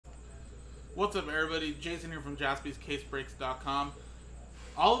What's up, everybody? Jason here from JaspysCaseBreaks.com.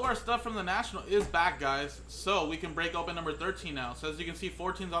 All of our stuff from the National is back, guys. So we can break open number 13 now. So as you can see,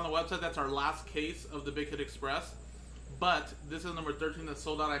 14's on the website. That's our last case of the Big Hit Express. But this is number 13 that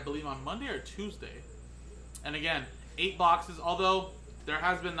sold out, I believe, on Monday or Tuesday. And again, 8 boxes. Although there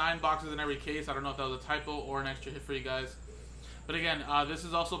has been 9 boxes in every case. I don't know if that was a typo or an extra hit for you guys. But again, this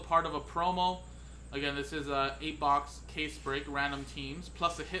is also part of a promo. Again, this is a 8-box case break, random teams,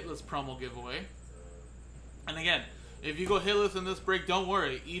 plus a hitless promo giveaway. And again, if you go hitless in this break, don't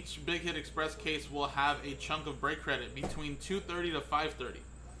worry. Each Big Hit Express case will have a chunk of break credit between 230 to 530.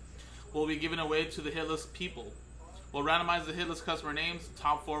 We'll be giving away to the hitless people. We'll randomize the hitless customer names.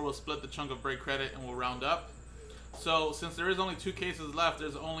 Top 4 will split the chunk of break credit and we'll round up. So since there is only 2 cases left,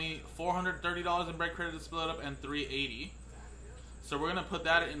 there's only $430 in break credit to split up and $380. So we're going to put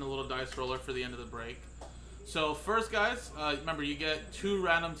that in a little dice roller for the end of the break. So first, guys, remember you get 2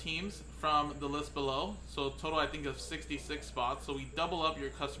 random teams from the list below. So total, I think, of 66 spots. So we double up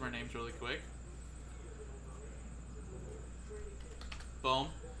your customer names really quick. Boom.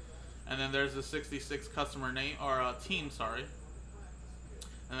 And then there's the 66 customer name, or team, sorry.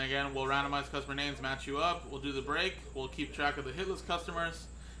 And again, we'll randomize customer names, match you up. We'll do the break. We'll keep track of the hitless customers.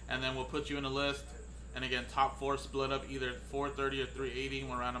 And then we'll put you in a list. And again, top 4 split up either 430 or 380.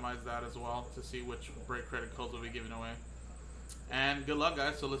 We'll randomize that as well to see which break credit codes we'll be giving away. And good luck,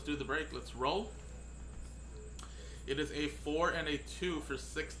 guys. So let's do the break. Let's roll. It is a 4 and a 2 for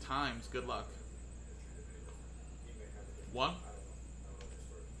 6 times. Good luck. 1,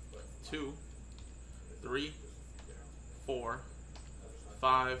 2, 3, 4,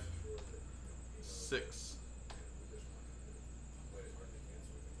 5, 6.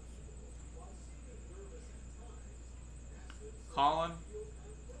 Colin,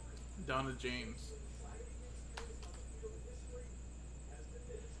 down to James.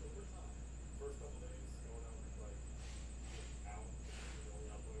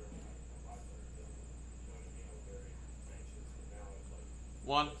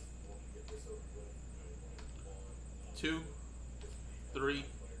 One, 2, 3,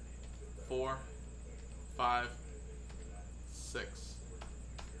 4, 5, 6.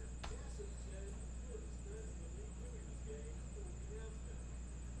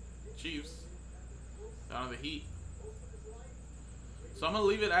 Chiefs down to the Heat. So I'm gonna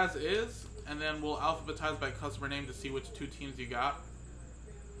leave it as is, and then we'll alphabetize by customer name to see which 2 teams you got.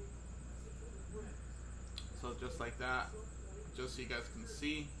 So just like that, just so you guys can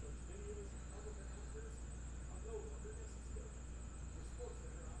see.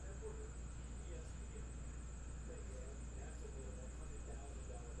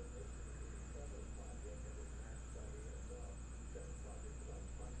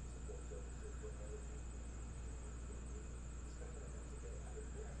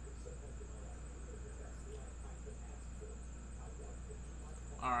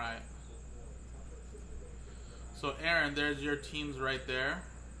 Alright. So Aaron, there's your teams right there.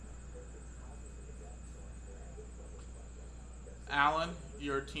 Alan,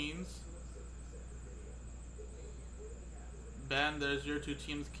 your teams. Ben, there's your 2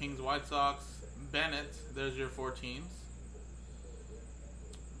 teams, Kings, White Sox. Bennett, there's your 4 teams.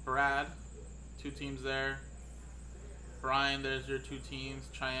 Brad, 2 teams there. Brian, there's your 2 teams.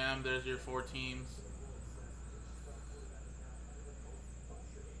 Cheyenne, there's your 4 teams.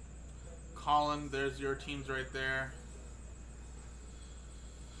 Colin, there's your teams right there.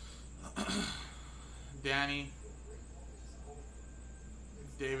 Danny,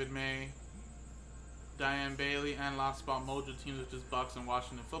 David May, Diane Bailey, and Last Spot Mojo teams, which is Bucks and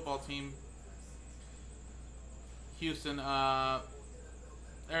Washington football team. Houston,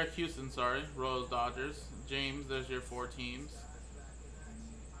 Eric Houston, sorry, Royals, Dodgers. James, there's your 4 teams.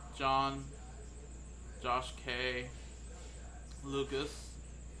 John, Josh K, Lucas,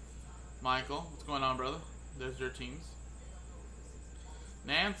 Michael, what's going on, brother? There's your teams.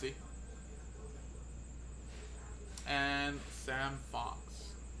 Nancy. And Sam Fox.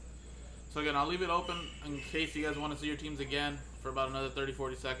 So again, I'll leave it open in case you guys want to see your teams again for about another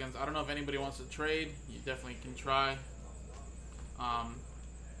 30-40 seconds. I don't know if anybody wants to trade. You definitely can try.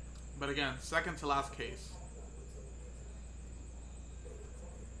 But again, second to last case.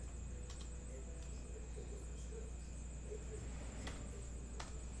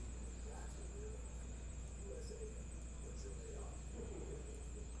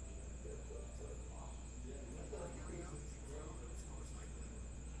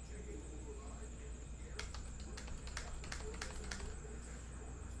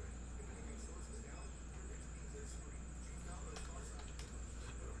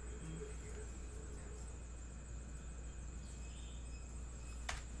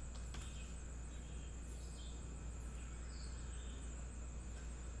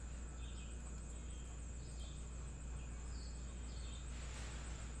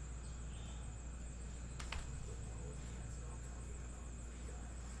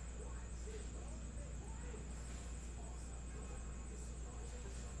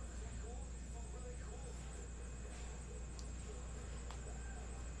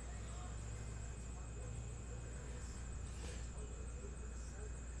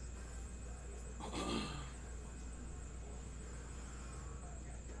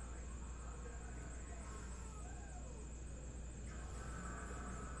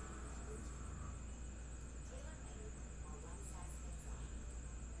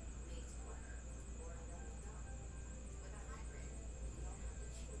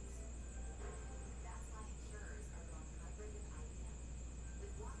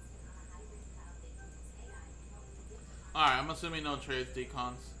 Alright, I'm assuming no trades,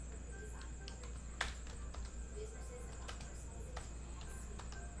 decons.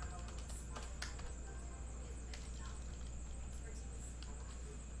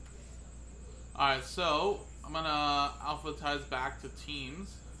 Alright, so I'm gonna alphabetize back to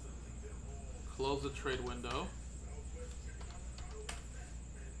teams. Close the trade window.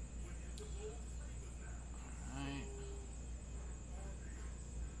 Alright.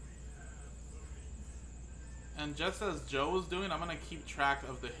 And just as Joe was doing, I'm gonna keep track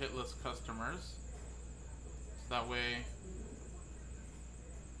of the hit list customers. So that way,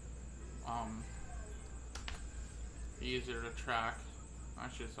 easier to track.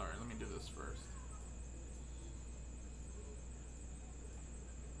 Actually, sorry, let me do this first.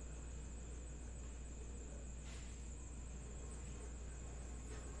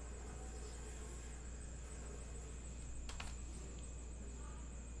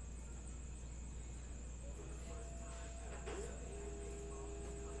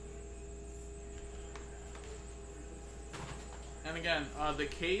 And again, the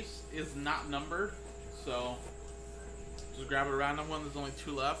case is not numbered, so just grab a random one. There's only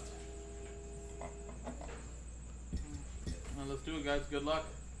 2 left. And let's do it, guys. Good luck.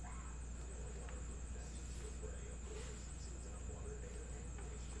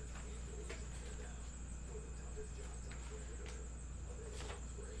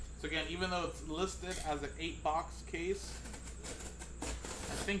 So again, even though it's listed as an 8-box case,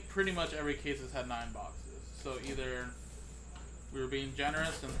 I think pretty much every case has had 9 boxes. So either we were being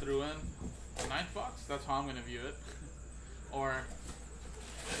generous and threw in a 9th box, that's how I'm going to view it, or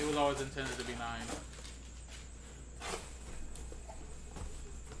it was always intended to be 9.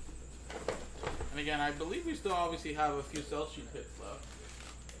 And again, I believe we still obviously have a few sell sheet hits left.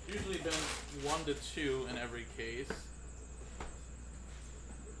 Usually been 1 to 2 in every case.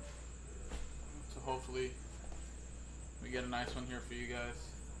 So hopefully we get a nice one here for you guys.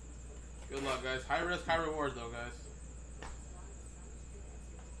 Good luck, guys. High risk, high reward though, guys.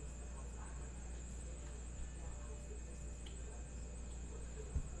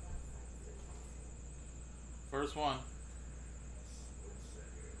 First one.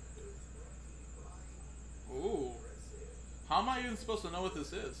 Ooh. How am I even supposed to know what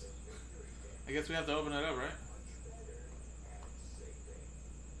this is? I guess we have to open it up, right?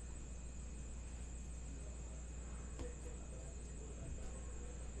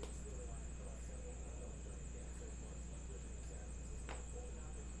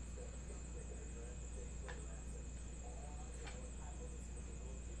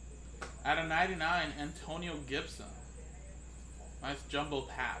 At a 99, Antonio Gibson. Nice jumbo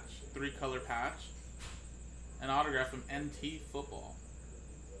patch. 3-color patch. An autograph from NT Football.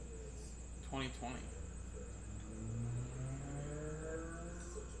 2020.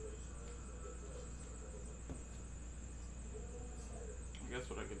 I guess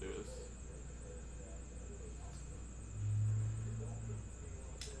what I could do is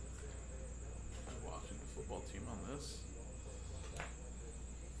I'm watching the football team on this.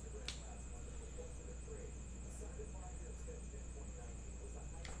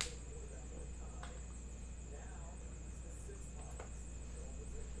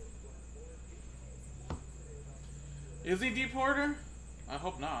 Is he deporter? I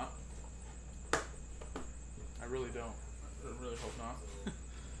hope not. I really don't. I really hope not.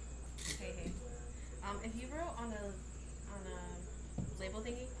 Hey. If you wrote on a label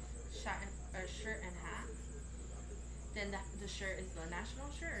thingy, shirt and hat, then the shirt is the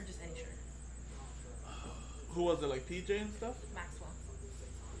national shirt or just any shirt? Who was it, like PJ and stuff? Maxwell.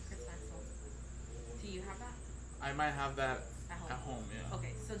 Chris Maxwell. Do you have that? I might have that at home, yeah.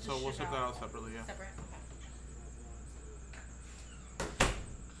 Okay, so just we'll ship that out separately, yeah. Separate? Okay.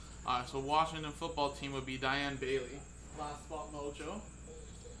 Alright, so Washington football team would be Diane Bailey. Last spot mojo.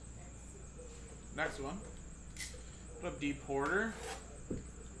 Next one. What up, D Porter?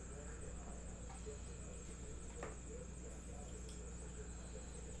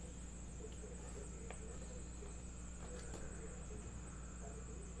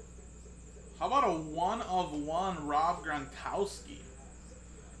 How about a 1/1 Rob Gronkowski?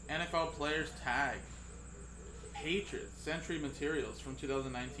 NFL Players Tag. Patriots, Century Materials from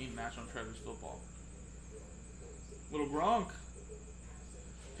 2019 National Treasures Football. Little Gronk.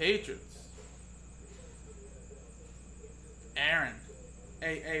 Patriots. Aaron.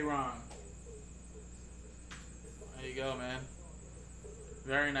 Aaron. There you go, man.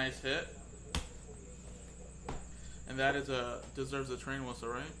 Very nice hit. And that is deserves a train whistle,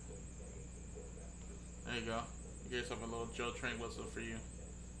 right? There you go. You get yourself a little Joe train whistle for you.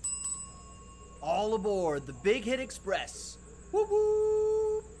 All aboard the Big Hit Express. Woo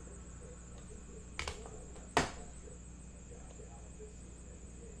woo!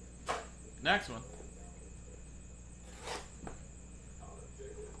 Next one.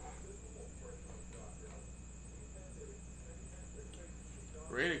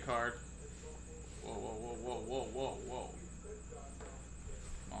 Rated card. Whoa, whoa, whoa, whoa, whoa, whoa, whoa.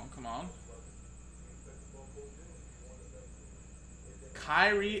 Come on, come on.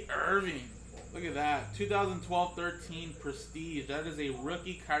 Kyrie Irving. Look at that. 2012-13 Prestige. That is a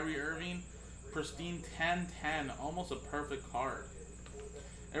rookie Kyrie Irving. Pristine 10-10. Almost a perfect card.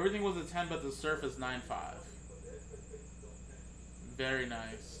 Everything was a 10, but the surface 9.5. Very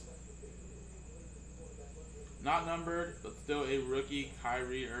nice. Not numbered, but still a rookie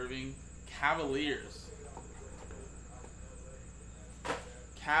Kyrie Irving. Cavaliers.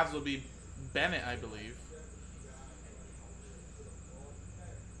 Cavs will be Bennett, I believe.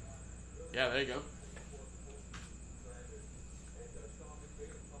 Yeah, there you go.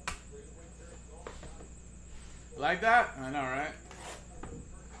 Like that? I know, right?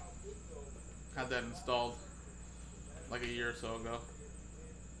 Had that installed like a year or so ago.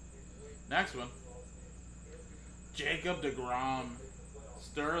 Next one. Jacob deGrom.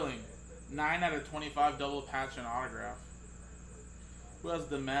 Sterling. 9 out of 25 double patch and autograph. Who has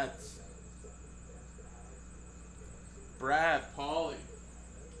the Mets? Brad Pauly.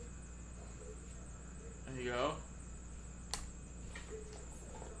 There you go.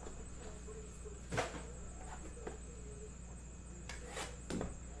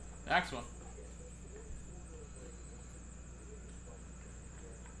 Next one.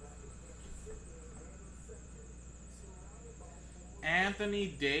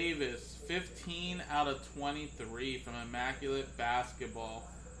 Anthony Davis, 15 out of 23 from Immaculate Basketball.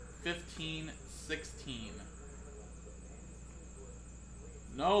 15-16.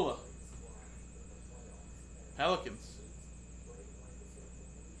 Nola. Pelicans.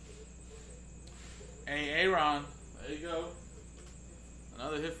 Hey, Aaron. There you go.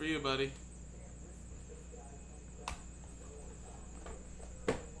 Another hit for you, buddy.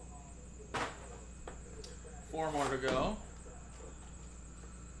 Four more to go.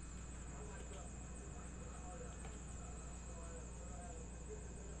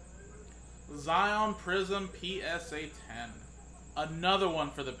 Zion Prism PSA 10. Another one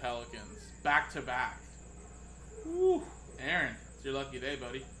for the Pelicans. Back to back. Woo. Aaron, it's your lucky day,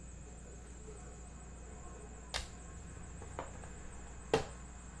 buddy.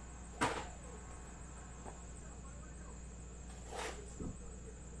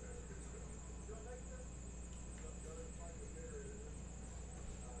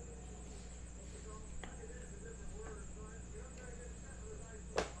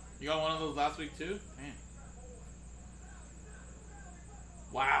 You got one of those last week too? Damn.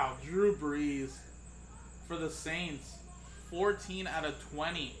 Wow, Drew Brees for the Saints. 14 out of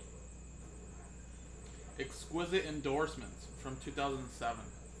 20. Exquisite endorsements from 2007.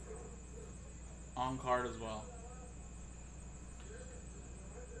 On card as well.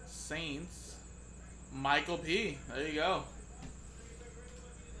 Saints. Michael P. There you go.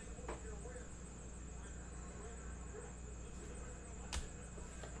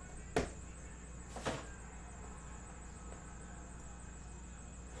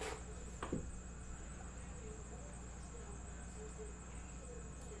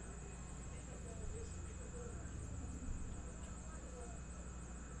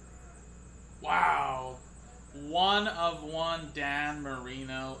 Wow. 1 of 1 Dan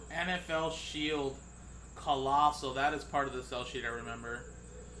Marino. NFL Shield. Colossal. That is part of the sell sheet, I remember.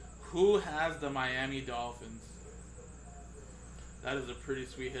 Who has the Miami Dolphins? That is a pretty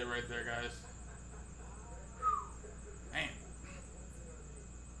sweet hit right there, guys. Man.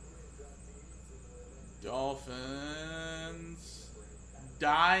 Dolphins.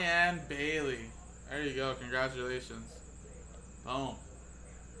 Diane Bailey. There you go. Congratulations. Boom.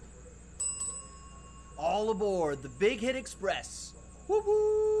 All aboard the Big Hit Express. Woo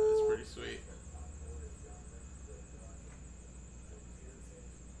woo! That's pretty sweet.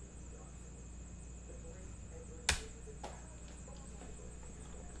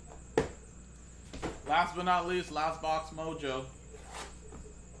 Last but not least, last box mojo.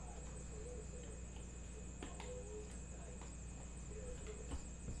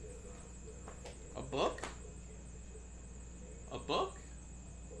 A book? A book?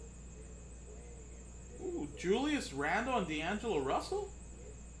 Ooh, Julius Randle and D'Angelo Russell?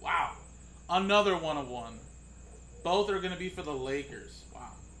 Wow. Another 1 of 1. Both are going to be for the Lakers.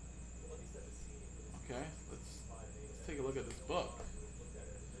 Wow. Okay, let's take a look at this book.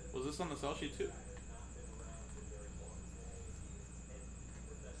 Was this on the sell sheet too?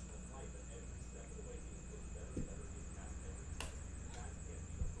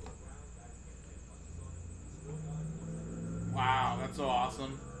 Wow, that's so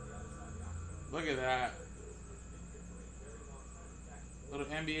awesome. Look at that. Little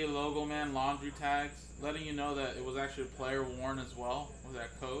NBA logo, man, laundry tags, letting you know that it was actually player worn as well with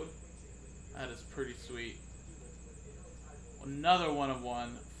that code. That is pretty sweet. Another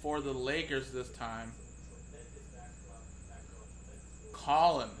 1/1 for the Lakers this time.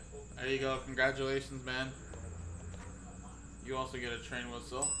 Colin. There you go. Congratulations, man. You also get a train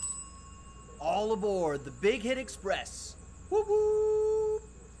whistle. All aboard the Big Hit Express. Whoop whoop.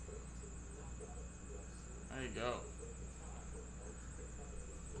 There you go.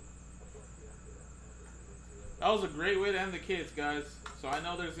 That was a great way to end the case, guys. So I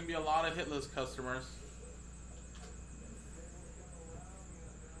know there's going to be a lot of hit list customers.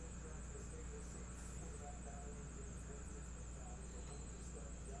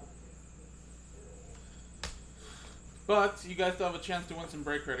 But you guys still have a chance to win some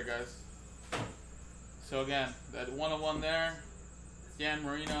break credit, guys. So again, that 1/1 there. Dan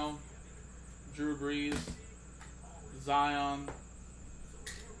Marino, Drew Brees, Zion,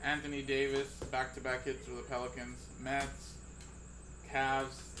 Anthony Davis, back-to-back hits for the Pelicans, Mets,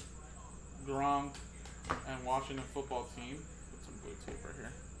 Cavs, Gronk, and Washington football team. Put some blue tape right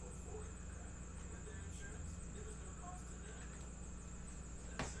here.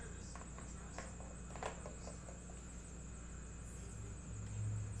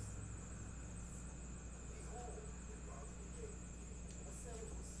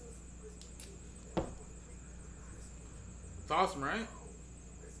 It's awesome, right?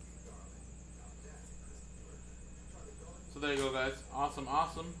 So there you go, guys. Awesome,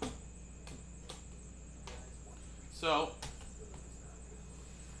 awesome. So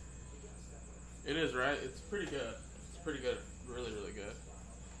it is, right? It's pretty good. It's pretty good. Really, really good.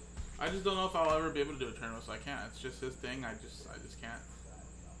 I just don't know if I'll ever be able to do a tournament, so I can't. It's just his thing. I just can't.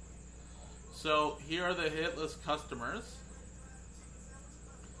 So here are the hit list customers.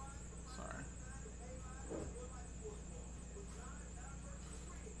 Sorry.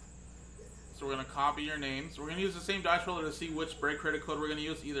 So we're going to copy your names. We're going to use the same dice roller to see which break credit code we're going to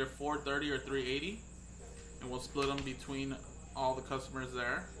use, either 430 or 380. And we'll split them between all the customers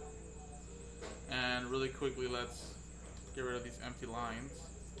there. And really quickly, let's get rid of these empty lines.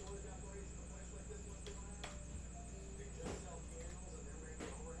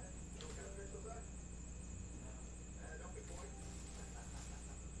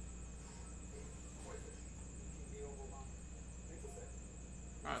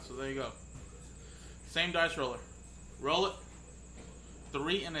 Alright, so there you go. Same dice roller. Roll it.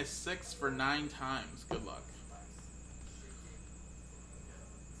 3 and a 6 for 9 times. Good luck.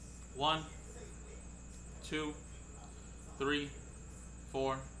 1, 2, 3,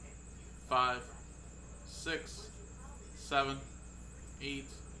 4, 5, 6, 7, 8,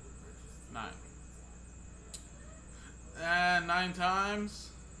 9. And 9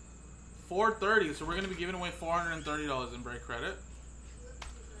 times. 430. So we're going to be giving away $430 in break credit.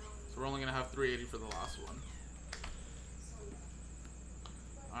 So we're only going to have 380 for the last one.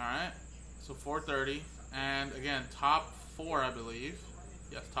 Alright. So 430. And again, top 4, I believe.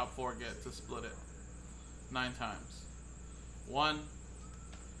 Yes, top 4 get to split it 9 times. 1,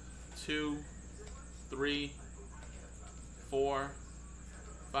 2, 3, 4,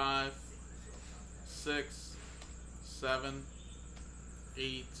 5, 6, 7,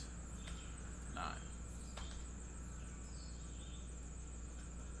 8, 9.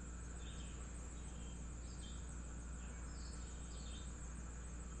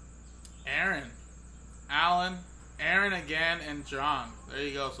 Aaron, Alan, Aaron again, and John. There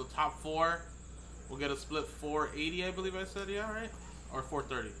you go. So top 4 will get a split 480, I believe I said. Yeah, right? Or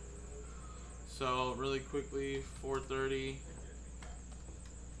 430. So really quickly, 430.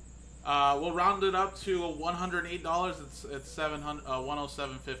 We'll round it up to $108. It's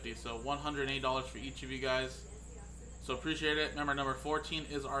 $107.50. So $108 for each of you guys. So appreciate it. Remember, number 14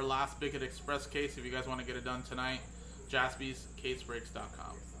 is our last Big Hit Express case. If you guys want to get it done tonight, Jaspys,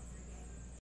 casebreaks.com.